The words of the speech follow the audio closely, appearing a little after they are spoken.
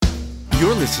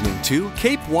You're listening to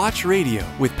Cape Watch Radio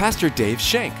with Pastor Dave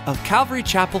Schenk of Calvary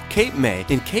Chapel, Cape May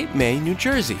in Cape May, New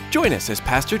Jersey. Join us as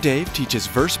Pastor Dave teaches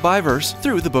verse by verse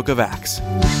through the book of Acts.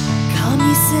 Come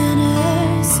ye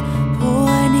sinners,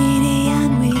 poor, needy,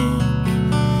 and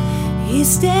weak. He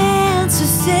stands to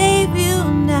save you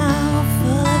now,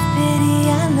 full of pity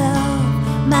and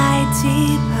love,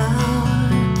 mighty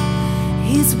power.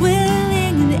 He's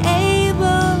willing and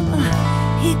able,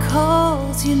 he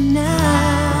calls you now.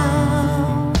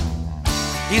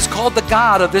 He's called the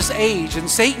God of this age, and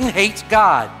Satan hates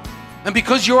God. And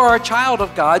because you are a child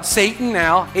of God, Satan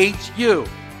now hates you.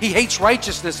 He hates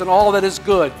righteousness and all that is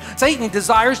good. Satan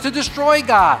desires to destroy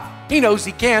God. He knows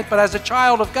he can't, but as a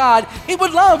child of God, he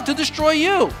would love to destroy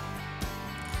you.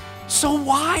 So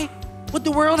why would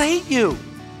the world hate you?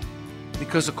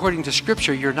 Because according to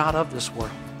Scripture, you're not of this world.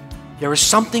 There is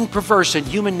something perverse in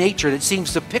human nature that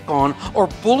seems to pick on or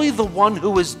bully the one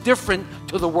who is different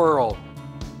to the world.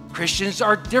 Christians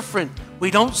are different.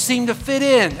 We don't seem to fit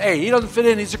in. Hey, he doesn't fit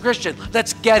in, he's a Christian.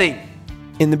 Let's get him.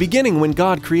 In the beginning, when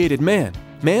God created man,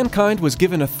 mankind was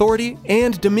given authority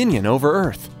and dominion over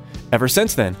earth. Ever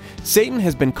since then, Satan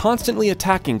has been constantly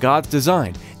attacking God's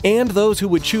design and those who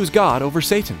would choose God over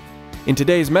Satan. In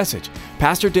today's message,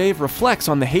 Pastor Dave reflects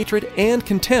on the hatred and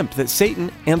contempt that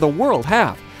Satan and the world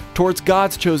have towards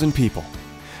God's chosen people.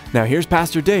 Now here's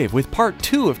Pastor Dave with part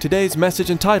 2 of today's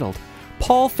message entitled,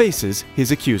 Paul Faces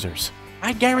His Accusers.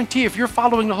 I guarantee if you're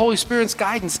following the Holy Spirit's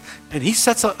guidance and he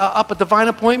sets up a divine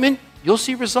appointment, you'll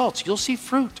see results, you'll see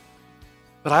fruit.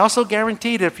 But I also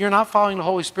guarantee that if you're not following the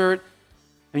Holy Spirit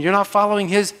and you're not following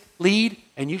his lead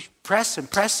and you press and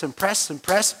press and press and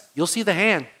press, you'll see the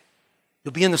hand.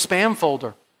 You'll be in the spam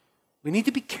folder. We need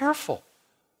to be careful.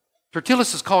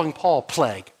 Tertullus is calling Paul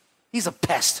plague. He's a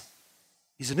pest.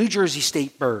 He's a New Jersey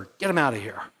state bird. Get him out of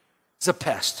here. He's a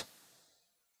pest.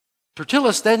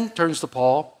 Tertullus then turns to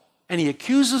Paul and he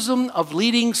accuses him of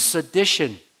leading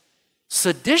sedition.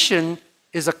 Sedition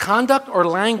is a conduct or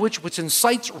language which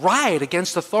incites riot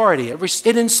against authority.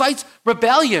 It incites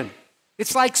rebellion.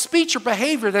 It's like speech or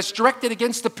behavior that's directed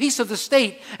against the peace of the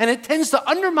state, and it tends to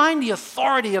undermine the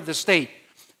authority of the state.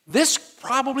 This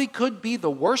probably could be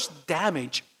the worst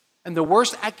damage and the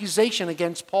worst accusation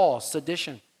against Paul,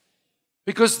 sedition.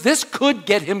 Because this could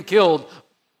get him killed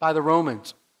by the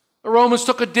Romans. The Romans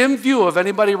took a dim view of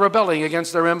anybody rebelling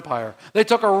against their empire. They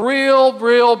took a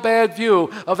real bad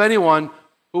view of anyone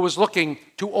who was looking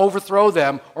to overthrow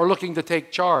them or looking to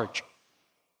take charge.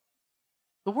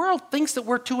 The world thinks that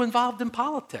we're too involved in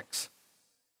politics.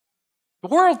 The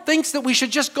world thinks that we should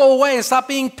just go away and stop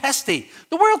being pesty.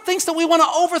 The world thinks that we want to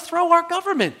overthrow our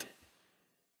government.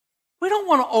 We don't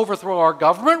want to overthrow our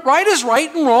government. Right is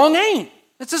right and wrong ain't.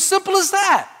 It's as simple as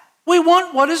that. We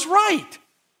want what is right.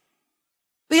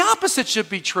 The opposite should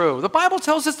be true. The Bible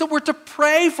tells us that we're to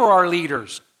pray for our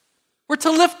leaders. We're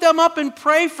to lift them up and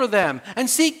pray for them and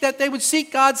seek that they would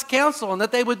seek God's counsel and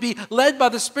that they would be led by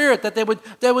the Spirit, that they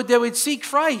would seek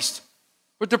Christ.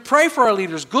 We're to pray for our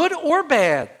leaders, good or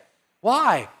bad.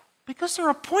 Why? Because they're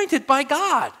appointed by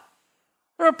God.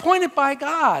 They're appointed by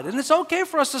God. And it's okay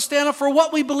for us to stand up for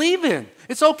what we believe in.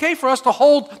 It's okay for us to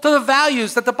hold to the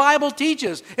values that the Bible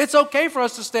teaches. It's okay for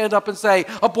us to stand up and say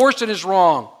abortion is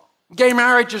wrong. Gay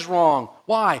marriage is wrong.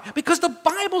 Why? Because the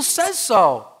Bible says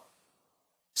so.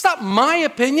 It's not my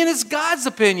opinion, it's God's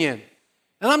opinion.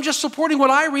 And I'm just supporting what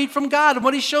I read from God and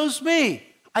what he shows me.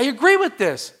 I agree with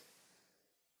this.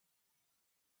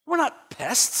 We're not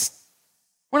pests.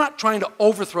 We're not trying to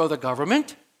overthrow the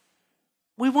government.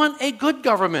 We want a good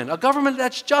government, a government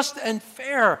that's just and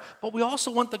fair. But we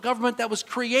also want the government that was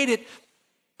created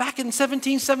back in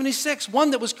 1776,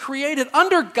 one that was created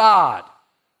under God.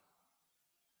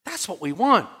 That's what we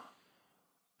want.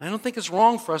 I don't think it's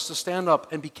wrong for us to stand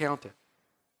up and be counted.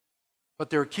 But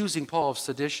they're accusing Paul of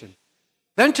sedition.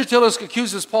 Then Tertullus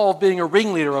accuses Paul of being a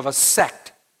ringleader of a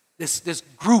sect. This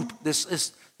group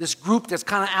that's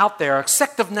kind of out there, a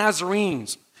sect of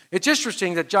Nazarenes. It's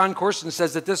interesting that John Corson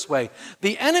says it this way.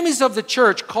 The enemies of the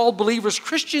church called believers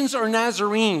Christians or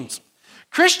Nazarenes.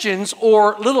 Christians,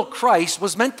 or little Christ,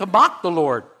 was meant to mock the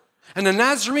Lord. And the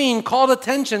Nazarene called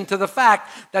attention to the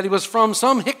fact that he was from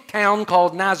some hick town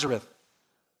called Nazareth.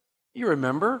 You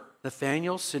remember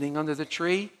Nathanael sitting under the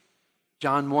tree?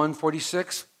 John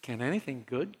 1:46, can anything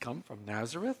good come from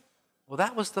Nazareth? Well,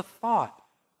 that was the thought.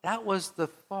 That was the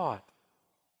thought.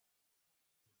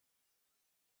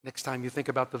 Next time you think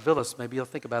about the villas, maybe you'll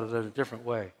think about it in a different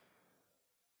way.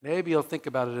 Maybe you'll think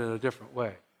about it in a different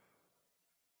way.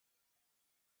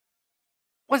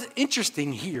 What's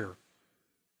interesting here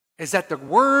is that the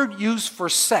word used for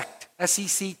sect,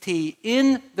 S-E-C-T,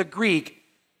 in the Greek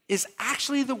is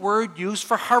actually the word used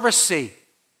for heresy.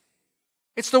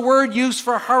 It's the word used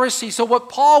for heresy. So what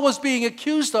Paul was being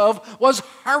accused of was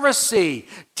heresy,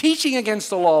 teaching against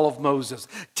the law of Moses,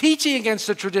 teaching against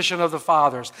the tradition of the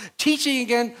fathers, teaching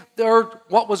against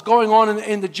what was going on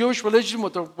in the Jewish religion,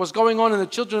 what was going on in the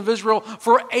children of Israel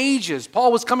for ages.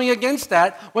 Paul was coming against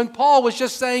that when Paul was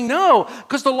just saying no,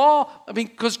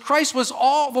 because Christ was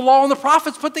all the law and the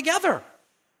prophets put together.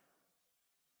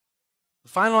 The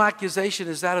final accusation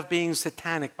is that of being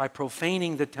satanic by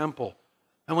profaning the temple.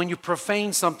 And when you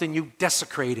profane something, you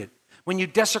desecrate it. When you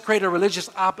desecrate a religious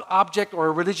object or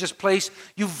a religious place,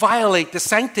 you violate the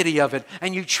sanctity of it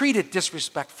and you treat it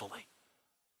disrespectfully.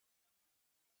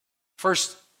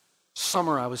 First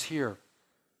summer I was here,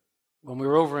 when we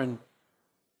were over in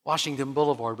Washington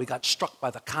Boulevard, we got struck by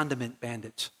the condiment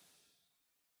bandits.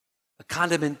 The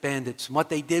condiment bandits. And what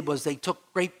they did was they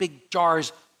took great big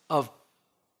jars of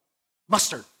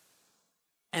mustard.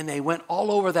 And they went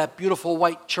all over that beautiful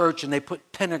white church and they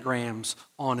put pentagrams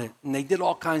on it. And they did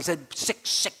all kinds, said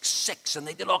 666, and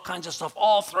they did all kinds of stuff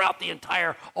all throughout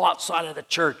all outside of the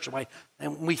church.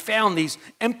 And we found these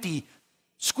empty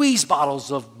squeeze bottles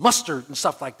of mustard and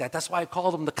stuff like that. That's why I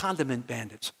call them the condiment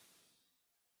bandits.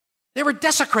 They were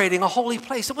desecrating a holy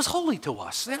place. It was holy to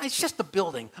us. It's just a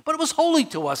building, but it was holy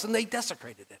to us, and they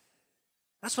desecrated it.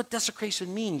 That's what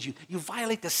desecration means. You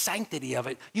violate the sanctity of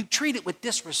it. You treat it with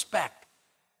disrespect.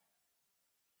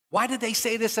 Why did they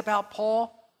say this about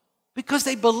Paul? Because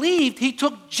they believed he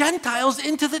took Gentiles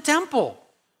into the temple.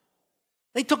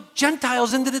 They took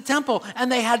Gentiles into the temple, and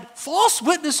they had false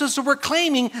witnesses who were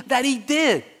claiming that he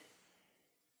did.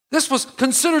 This was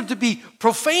considered to be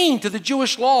profane to the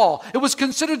Jewish law. It was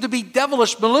considered to be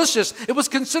devilish, malicious. It was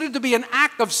considered to be an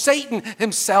act of Satan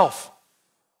himself.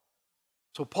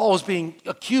 So Paul was being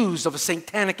accused of a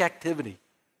satanic activity.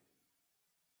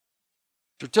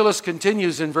 Tertullus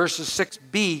continues in verses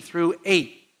 6b through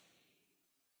 8.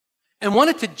 And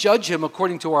wanted to judge him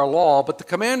according to our law, but the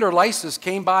commander Lysis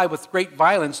came by with great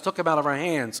violence, took him out of our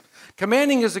hands,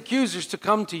 commanding his accusers to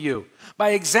come to you. By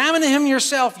examining him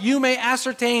yourself, you may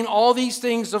ascertain all these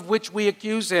things of which we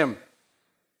accuse him.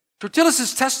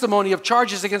 Tertullus' testimony of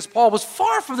charges against Paul was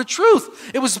far from the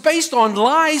truth. It was based on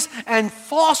lies and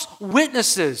false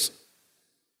witnesses.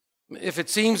 If it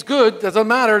seems good, it doesn't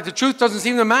matter. The truth doesn't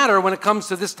seem to matter when it comes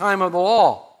to this time of the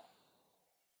law.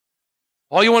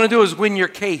 All you want to do is win your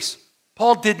case.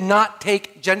 Paul did not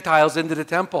take Gentiles into the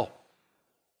temple.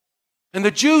 And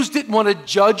the Jews didn't want to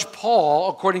judge Paul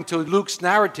according to Luke's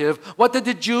narrative. What did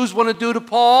the Jews want to do to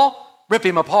Paul? Rip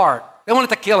him apart. They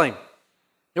wanted to kill him.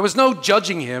 There was no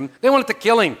judging him. They wanted to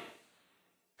kill him.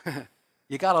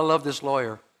 You got to love this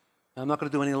lawyer. I'm not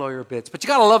going to do any lawyer bits, but you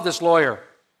got to love this lawyer.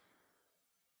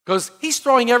 Because he's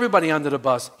throwing everybody under the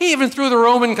bus. He even threw the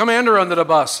Roman commander under the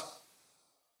bus.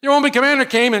 The Roman commander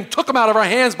came and took him out of our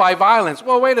hands by violence.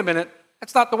 Well, wait a minute.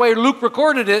 That's not the way Luke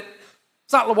recorded it.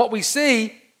 It's not what we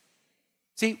see.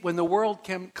 See, when the world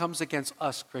comes against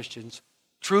us Christians,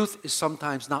 truth is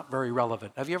sometimes not very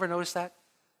relevant. Have you ever noticed that?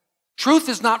 Truth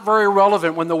is not very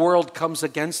relevant when the world comes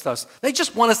against us. They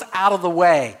just want us out of the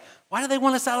way. Why do they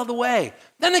want us out of the way?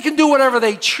 Then they can do whatever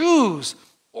they choose,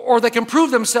 or they can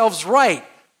prove themselves right.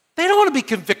 They don't want to be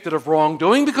convicted of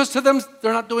wrongdoing because to them,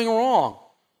 they're not doing wrong.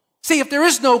 See, if there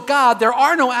is no God, there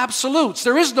are no absolutes.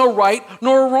 There is no right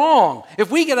nor wrong. If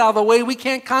we get out of the way, we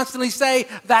can't constantly say,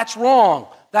 that's wrong.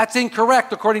 That's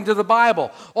incorrect according to the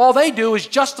Bible. All they do is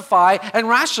justify and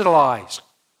rationalize.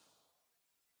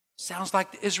 Sounds like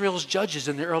Israel's judges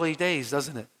in the early days,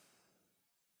 doesn't it?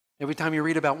 Every time you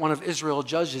read about one of Israel's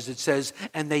judges, it says,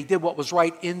 and they did what was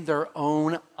right in their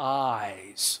own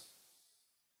eyes.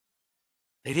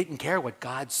 They didn't care what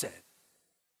God said.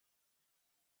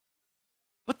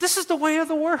 But this is the way of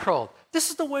the world.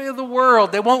 This is the way of the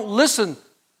world. They won't listen.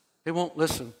 They won't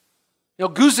listen. You know,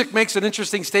 Guzik makes an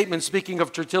interesting statement speaking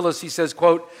of Tertullus. He says,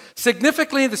 quote,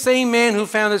 significantly the same man who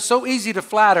found it so easy to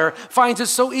flatter finds it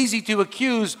so easy to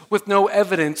accuse with no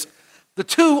evidence. The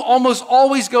two almost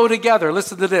always go together.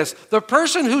 Listen to this. The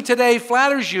person who today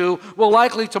flatters you will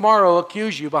likely tomorrow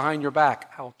accuse you behind your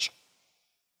back. Ouch.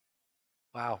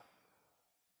 Wow.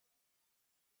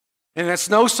 And it's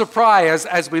no surprise,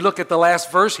 as we look at the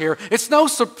last verse here, it's no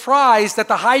surprise that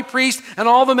the high priest and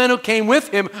all the men who came with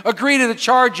him agreed to the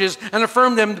charges and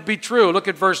affirmed them to be true. Look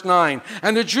at verse 9.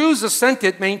 And the Jews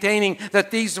assented, maintaining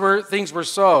that things were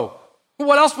so.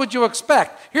 What else would you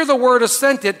expect? Here the word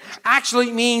assented actually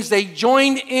means they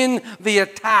joined in the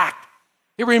attack.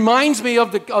 It reminds me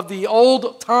of the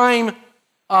old time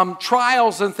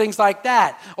trials and things like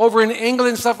that. Over in England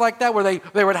and stuff like that, where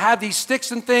they would have these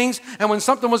sticks and things, and when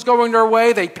something was going their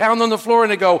way, they'd pound on the floor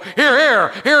and they'd go, here, here,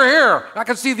 here, here. I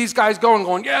can see these guys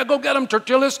going, yeah, go get them,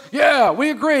 Tertullus. Yeah, we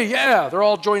agree. Yeah, they're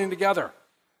all joining together.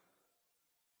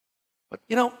 But,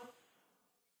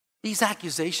 these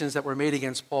accusations that were made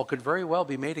against Paul could very well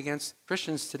be made against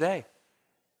Christians today.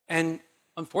 And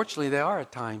unfortunately, they are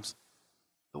at times.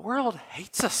 The world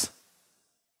hates us.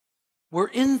 We're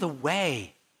in the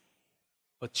way.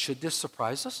 But should this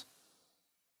surprise us?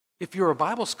 If you're a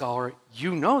Bible scholar,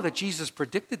 you know that Jesus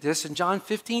predicted this in John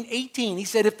 15:18. He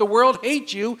said, if the world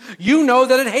hates you, you know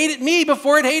that it hated me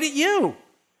before it hated you.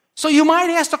 So you might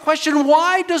ask the question,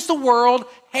 why does the world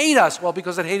hate us? Well,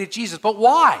 because it hated Jesus. But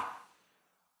why?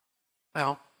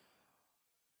 Well,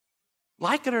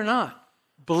 like it or not,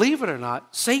 believe it or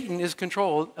not, Satan is in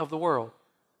control of the world.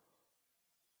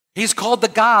 He's called the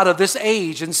God of this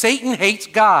age, and Satan hates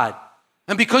God.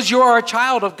 And because you are a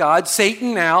child of God,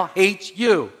 Satan now hates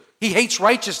you. He hates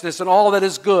righteousness and all that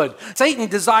is good. Satan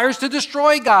desires to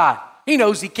destroy God. He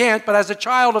knows he can't, but as a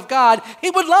child of God, he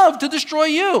would love to destroy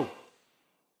you.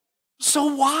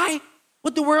 So why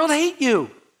would the world hate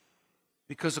you?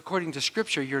 Because according to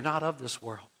Scripture, you're not of this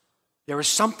world. There is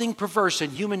something perverse in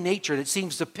human nature that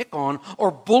seems to pick on or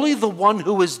bully the one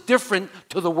who is different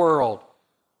to the world.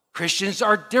 Christians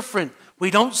are different.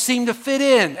 We don't seem to fit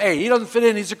in. Hey, he doesn't fit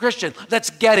in. He's a Christian. Let's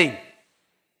get him.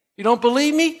 You don't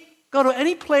believe me? Go to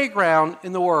any playground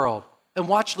in the world and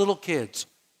watch little kids.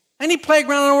 Any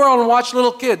playground in the world and watch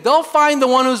little kids. They'll find the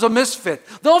one who's a misfit.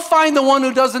 They'll find the one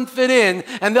who doesn't fit in,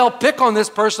 and they'll pick on this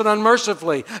person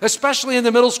unmercifully, especially in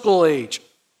the middle school age.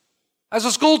 As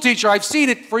a school teacher, I've seen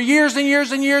it for years and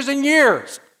years and years and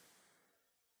years.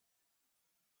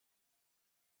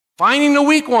 Finding the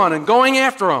weak one and going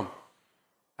after them.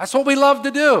 That's what we love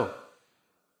to do.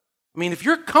 I mean, if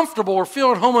you're comfortable or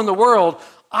feel at home in the world,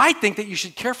 I think that you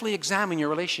should carefully examine your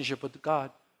relationship with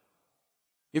God.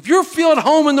 If you feel at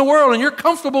home in the world and you're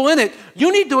comfortable in it,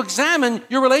 you need to examine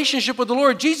your relationship with the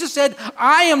Lord. Jesus said,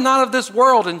 I am not of this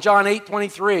world in John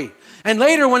 8:23. And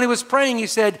later when he was praying, he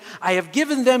said, I have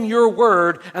given them your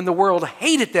word, and the world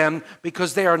hated them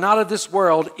because they are not of this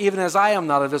world, even as I am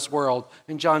not of this world,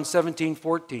 in John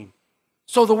 17:14.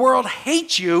 So the world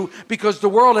hates you because the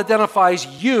world identifies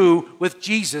you with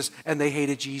Jesus, and they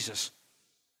hated Jesus.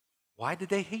 Why did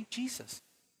they hate Jesus?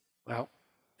 Well,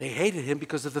 they hated him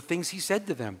because of the things he said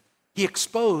to them. He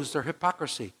exposed their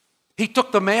hypocrisy. He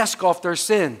took the mask off their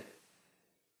sin.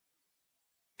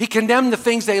 He condemned the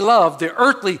things they loved, the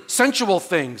earthly, sensual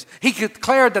things. He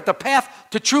declared that the path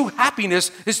to true happiness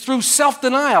is through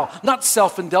self-denial, not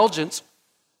self-indulgence.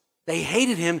 They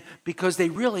hated him because they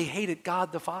really hated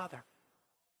God the Father.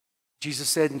 Jesus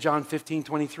said in John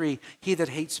 15:23, he that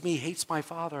hates me hates my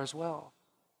Father as well.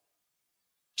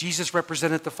 Jesus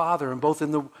represented the Father, and both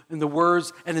in the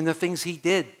words and in the things he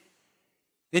did.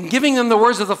 In giving them the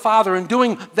words of the Father and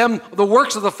doing them the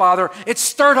works of the Father, it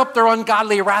stirred up their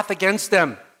ungodly wrath against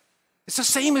them. It's the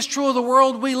same is true of the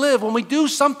world we live. When we do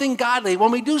something godly,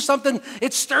 when we do something,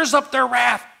 it stirs up their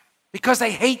wrath because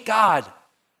they hate God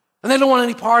and they don't want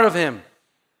any part of him.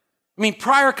 I mean,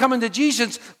 prior coming to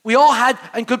Jesus, we all had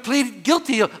and could plead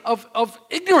guilty of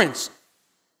ignorance.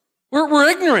 We're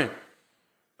ignorant.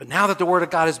 But now that the Word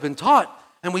of God has been taught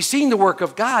and we've seen the work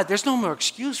of God, there's no more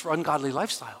excuse for ungodly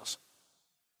lifestyles.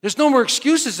 There's no more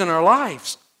excuses in our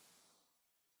lives.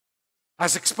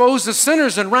 As exposed as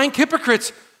sinners and rank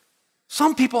hypocrites,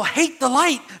 some people hate the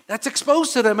light that's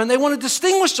exposed to them and they want to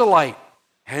distinguish the light.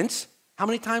 Hence, how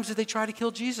many times did they try to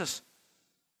kill Jesus?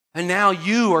 And now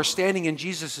you are standing in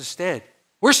Jesus' stead.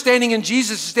 We're standing in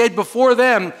Jesus' stead before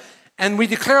them, and we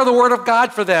declare the word of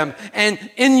God for them. And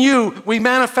in you, we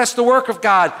manifest the work of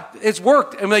God. It's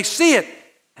worked, and they see it,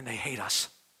 and they hate us.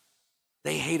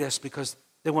 They hate us because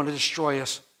they want to destroy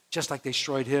us, just like they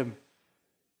destroyed him.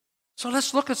 So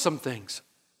let's look at some things.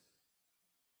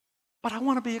 But I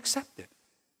want to be accepted.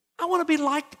 I want to be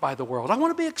liked by the world. I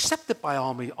want to be accepted by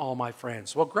all my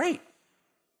friends. Well, great.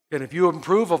 And if you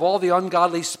improve of all the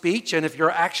ungodly speech and if your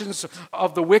actions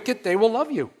of the wicked, they will love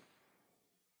you.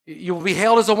 You will be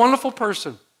hailed as a wonderful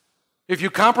person. If you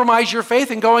compromise your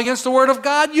faith and go against the word of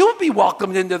God, you will be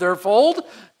welcomed into their fold.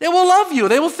 They will love you.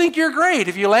 They will think you're great.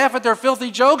 If you laugh at their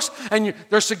filthy jokes and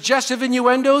their suggestive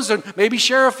innuendos and maybe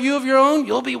share a few of your own,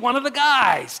 you'll be one of the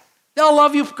guys. They'll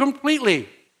love you completely.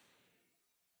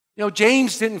 You know,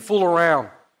 James didn't fool around.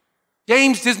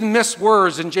 James didn't miss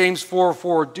words in James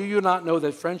 4:4. Do you not know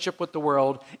that friendship with the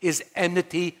world is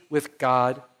enmity with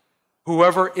God?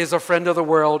 Whoever is a friend of the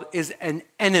world is an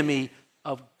enemy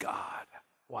of God.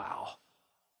 Wow.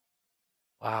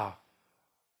 Wow.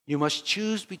 You must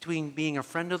choose between being a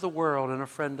friend of the world and a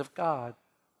friend of God.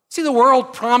 See, the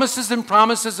world promises and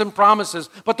promises and promises,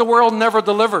 but the world never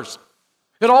delivers.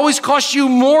 It always costs you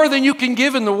more than you can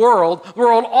give in the world. The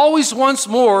world always wants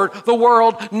more. The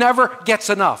world never gets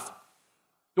enough.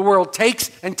 The world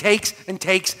takes and takes and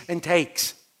takes and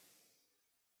takes.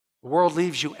 The world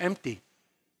leaves you empty.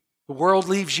 The world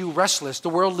leaves you restless. The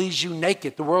world leaves you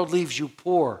naked. The world leaves you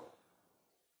poor.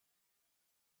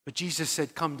 But Jesus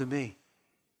said, come to me.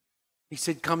 He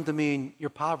said, come to me in your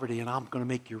poverty and I'm going to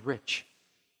make you rich.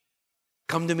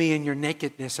 Come to me in your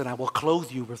nakedness and I will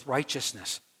clothe you with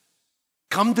righteousness.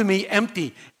 Come to me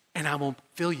empty and I will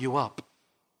fill you up.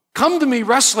 Come to me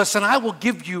restless and I will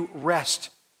give you rest.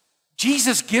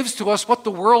 Jesus gives to us what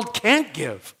the world can't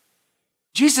give.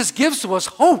 Jesus gives to us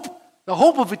hope, the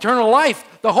hope of eternal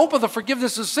life, the hope of the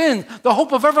forgiveness of sin, the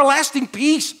hope of everlasting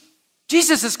peace.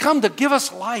 Jesus has come to give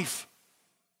us life.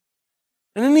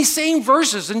 And in these same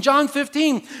verses, in John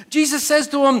 15, Jesus says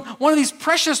to him one of these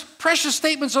precious, precious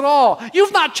statements at all.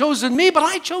 You've not chosen me, but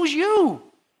I chose you.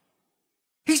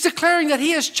 He's declaring that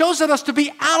he has chosen us to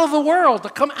be out of the world, to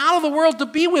come out of the world to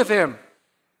be with him.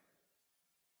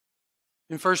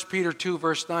 In 1 Peter 2,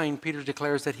 verse 9, Peter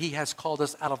declares that he has called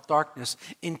us out of darkness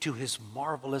into his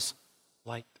marvelous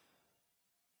light.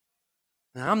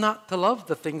 Now, I'm not to love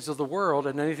the things of the world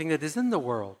and anything that is in the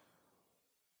world.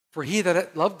 For he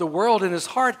that loved the world in his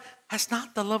heart has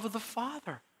not the love of the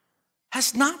Father.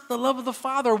 Has not the love of the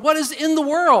Father. What is in the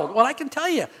world? Well, I can tell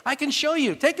you. I can show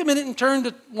you. Take a minute and turn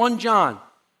to 1 John.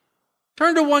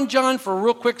 Turn to 1 John for a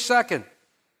real quick second.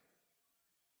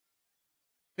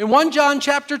 In 1 John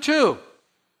chapter 2,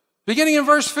 beginning in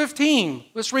verse 15,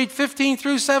 let's read 15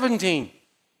 through 17.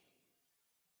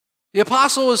 The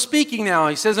apostle is speaking now.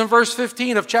 He says in verse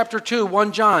 15 of chapter 2,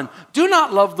 1 John, do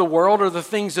not love the world or the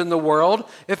things in the world.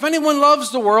 If anyone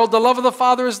loves the world, the love of the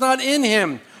Father is not in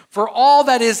him. For all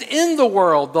that is in the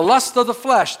world, the lust of the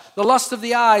flesh, the lust of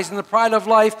the eyes, and the pride of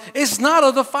life, is not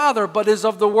of the Father, but is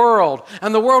of the world.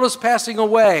 And the world is passing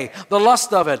away, the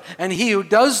lust of it. And he who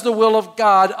does the will of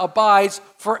God abides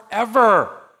forever.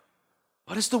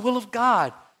 What is the will of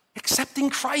God? Accepting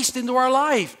Christ into our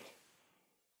life.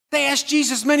 They asked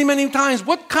Jesus many, many times,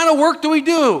 what kind of work do we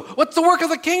do? What's the work of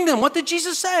the kingdom? What did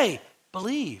Jesus say?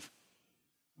 Believe.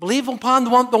 Believe upon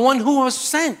the one who was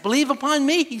sent. Believe upon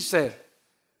me, he said.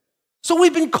 So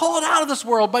we've been called out of this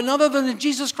world by none other than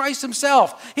Jesus Christ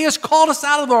himself. He has called us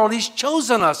out of the world. He's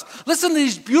chosen us. Listen to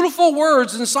these beautiful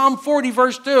words in Psalm 40,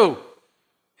 verse 2.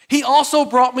 He also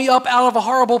brought me up out of a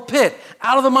horrible pit,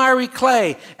 out of the miry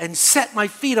clay, and set my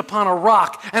feet upon a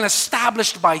rock and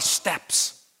established my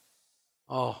steps.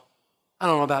 Oh, I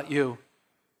don't know about you,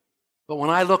 but when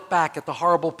I look back at the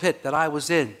horrible pit that I was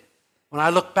in, when I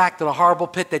look back to the horrible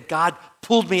pit that God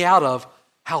pulled me out of,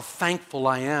 how thankful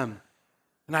I am.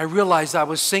 And I realized I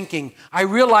was sinking. I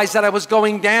realized that I was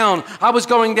going down. I was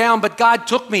going down, but God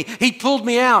took me. He pulled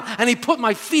me out, and he put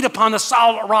my feet upon the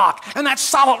solid rock. And that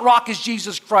solid rock is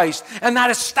Jesus Christ. And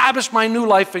that established my new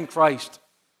life in Christ.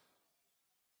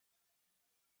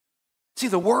 See,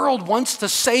 the world wants to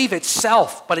save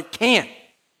itself, but it can't.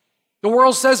 The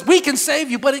world says, we can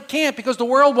save you, but it can't, because the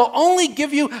world will only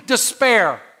give you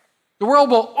despair. The world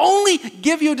will only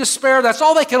give you despair. That's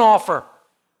all they can offer.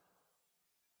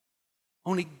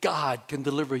 Only God can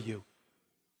deliver you.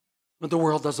 But the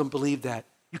world doesn't believe that.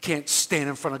 You can't stand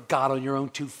in front of God on your own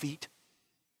 2 feet.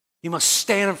 You must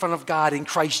stand in front of God in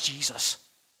Christ Jesus.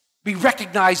 Be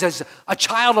recognized as a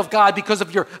child of God because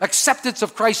of your acceptance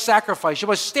of Christ's sacrifice. You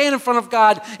must stand in front of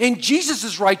God in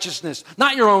Jesus' righteousness,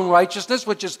 not your own righteousness,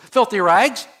 which is filthy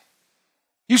rags.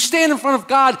 You stand in front of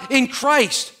God in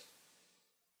Christ.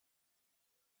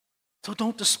 So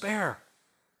don't despair.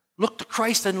 Look to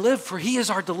Christ and live, for he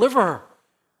is our deliverer.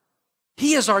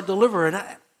 He is our deliverer. And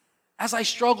as I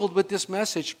struggled with this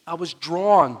message, I was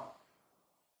drawn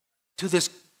to this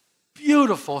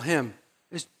beautiful hymn,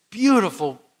 this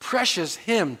beautiful, precious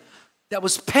hymn that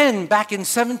was penned back in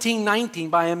 1719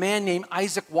 by a man named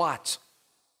Isaac Watts.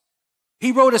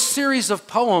 He wrote a series of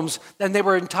poems, and they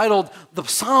were entitled The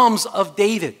Psalms of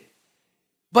David.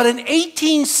 But in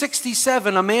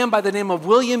 1867, a man by the name of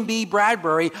William B.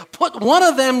 Bradbury put one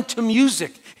of them to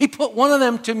music. He put one of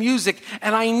them to music,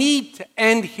 and I need to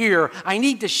end here. I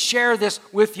need to share this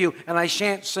with you, and I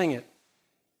shan't sing it,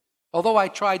 although I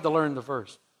tried to learn the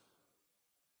verse.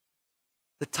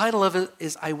 The title of it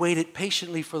is I Waited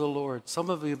Patiently for the Lord. Some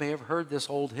of you may have heard this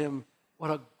old hymn. What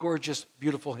a gorgeous,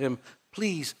 beautiful hymn.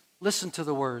 Please listen to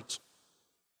the words.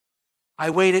 I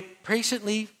waited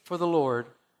patiently for the Lord.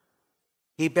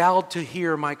 He bowed to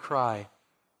hear my cry.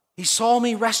 He saw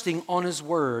me resting on his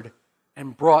word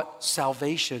and brought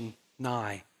salvation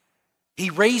nigh. He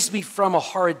raised me from a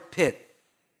horrid pit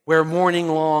where morning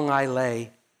long I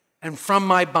lay, and from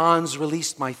my bonds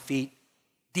released my feet,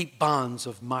 deep bonds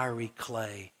of miry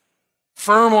clay.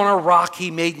 Firm on a rock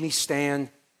he made me stand,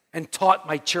 and taught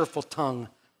my cheerful tongue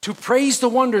to praise the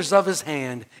wonders of his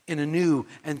hand in a new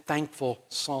and thankful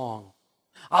song.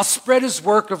 I'll spread his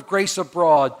work of grace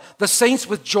abroad. The saints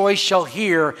with joy shall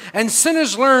hear, and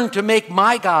sinners learn to make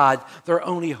my God their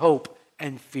only hope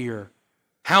and fear.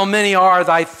 How many are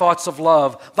thy thoughts of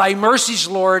love? Thy mercies,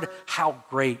 Lord, how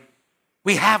great.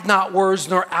 We have not words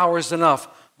nor hours enough,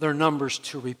 their numbers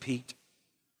to repeat.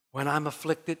 When I'm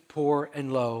afflicted, poor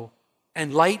and low,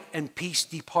 and light and peace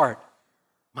depart,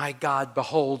 my God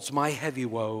beholds my heavy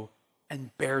woe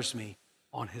and bears me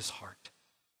on his heart.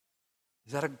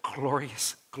 Is that a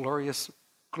glorious, glorious,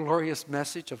 glorious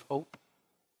message of hope?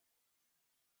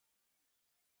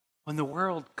 When the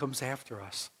world comes after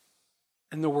us,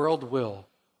 and the world will,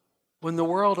 when the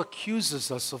world accuses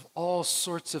us of all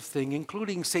sorts of things,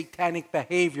 including satanic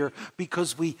behavior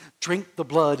because we drink the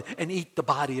blood and eat the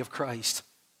body of Christ,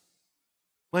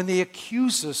 when they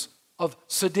accuse us of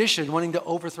sedition, wanting to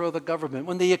overthrow the government,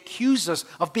 when they accuse us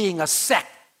of being a sect,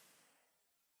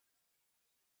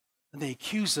 and they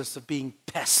accuse us of being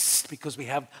pests because we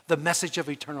have the message of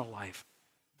eternal life,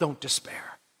 don't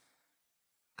despair.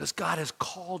 Because God has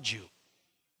called you.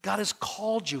 God has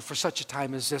called you for such a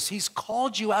time as this. He's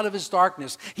called you out of his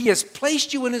darkness. He has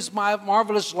placed you in his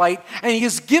marvelous light, and he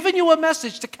has given you a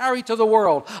message to carry to the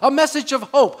world, a message of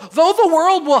hope. Though the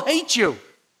world will hate you,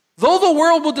 though the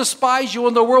world will despise you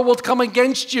and the world will come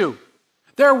against you,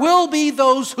 there will be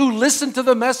those who listen to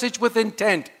the message with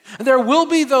intent. And there will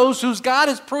be those whose God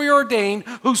has preordained,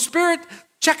 whose Spirit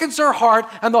checkens their heart,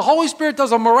 and the Holy Spirit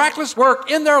does a miraculous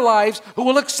work in their lives, who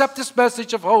will accept this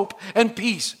message of hope and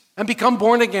peace and become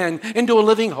born again into a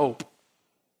living hope.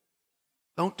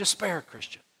 Don't despair,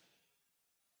 Christian.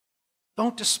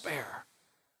 Don't despair.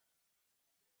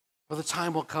 For the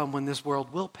time will come when this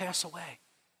world will pass away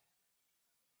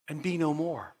and be no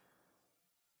more.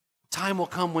 Time will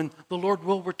come when the Lord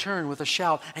will return with a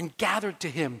shout and gather to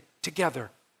him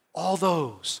together all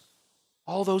those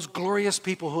glorious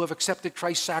people who have accepted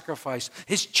Christ's sacrifice,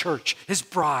 his church, his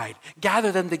bride.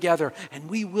 Gather them together, and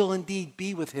we will indeed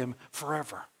be with him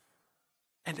forever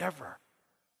and ever.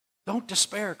 Don't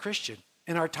despair, Christian,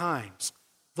 in our times.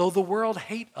 Though the world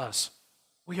hate us,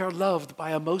 we are loved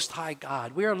by a most high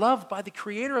God. We are loved by the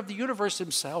creator of the universe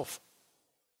himself.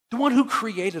 The one who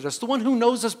created us, the one who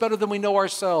knows us better than we know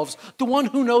ourselves, the one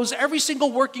who knows every single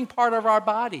working part of our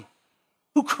body,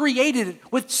 who created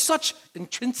it with such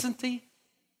intrinsity,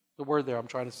 the word there I'm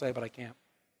trying to say, but I can't,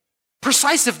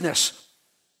 precisiveness.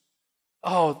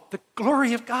 Oh, the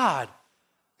glory of God,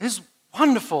 his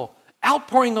wonderful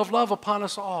outpouring of love upon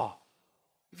us all.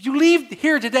 If you leave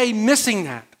here today missing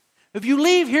that, if you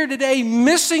leave here today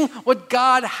missing what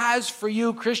God has for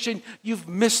you, Christian, you've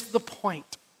missed the point.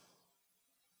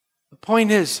 The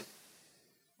point is,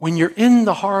 when you're in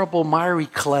the horrible miry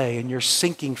clay and you're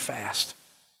sinking fast,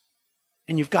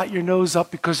 and you've got your nose up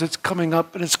because it's coming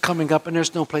up and it's coming up and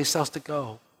there's no place else to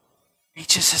go,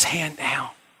 reaches his hand down.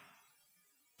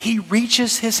 He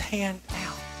reaches his hand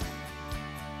down.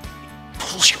 He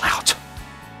pulls you out.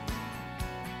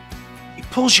 He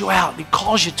pulls you out. He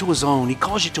calls you to his own. He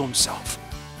calls you to himself.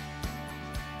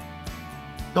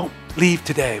 Don't leave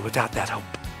today without that hope.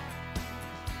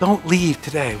 Don't leave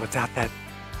today without that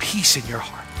peace in your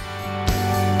heart.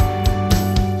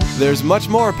 There's much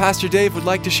more Pastor Dave would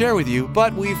like to share with you,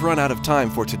 but we've run out of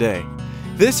time for today.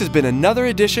 This has been another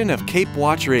edition of Cape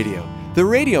Watch Radio, the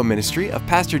radio ministry of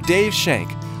Pastor Dave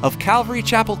Shank of Calvary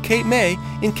Chapel, Cape May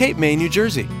in Cape May, New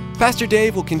Jersey. Pastor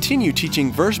Dave will continue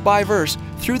teaching verse by verse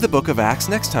through the book of Acts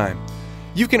next time.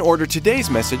 You can order today's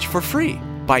message for free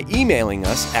by emailing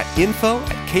us at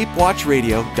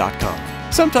info@capewatchradio.com.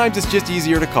 Sometimes it's just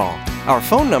easier to call. Our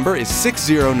phone number is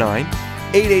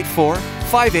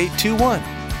 609-884-5821.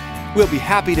 We'll be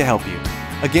happy to help you.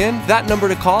 Again, that number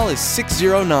to call is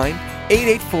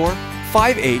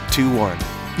 609-884-5821.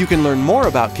 You can learn more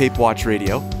about Cape Watch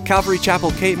Radio, Calvary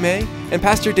Chapel, Cape May, and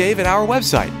Pastor Dave at our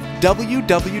website,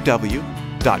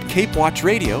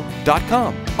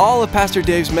 www.capewatchradio.com. All of Pastor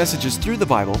Dave's messages through the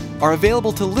Bible are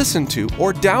available to listen to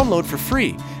or download for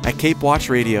free at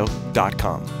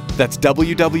capewatchradio.com. That's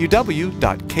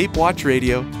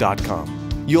www.capewatchradio.com.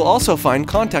 You'll also find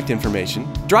contact information,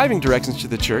 driving directions to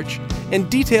the church, and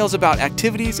details about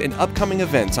activities and upcoming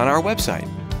events on our website.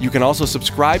 You can also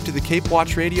subscribe to the Cape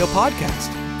Watch Radio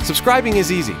podcast. Subscribing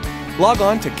is easy. Log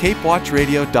on to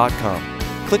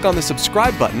capewatchradio.com. Click on the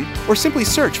subscribe button or simply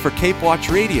search for Cape Watch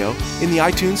Radio in the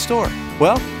iTunes Store.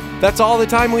 Well, that's all the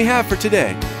time we have for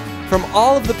today. From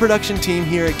all of the production team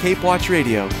here at Cape Watch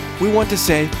Radio, we want to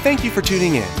say thank you for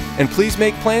tuning in, and please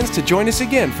make plans to join us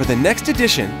again for the next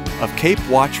edition of Cape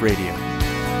Watch Radio.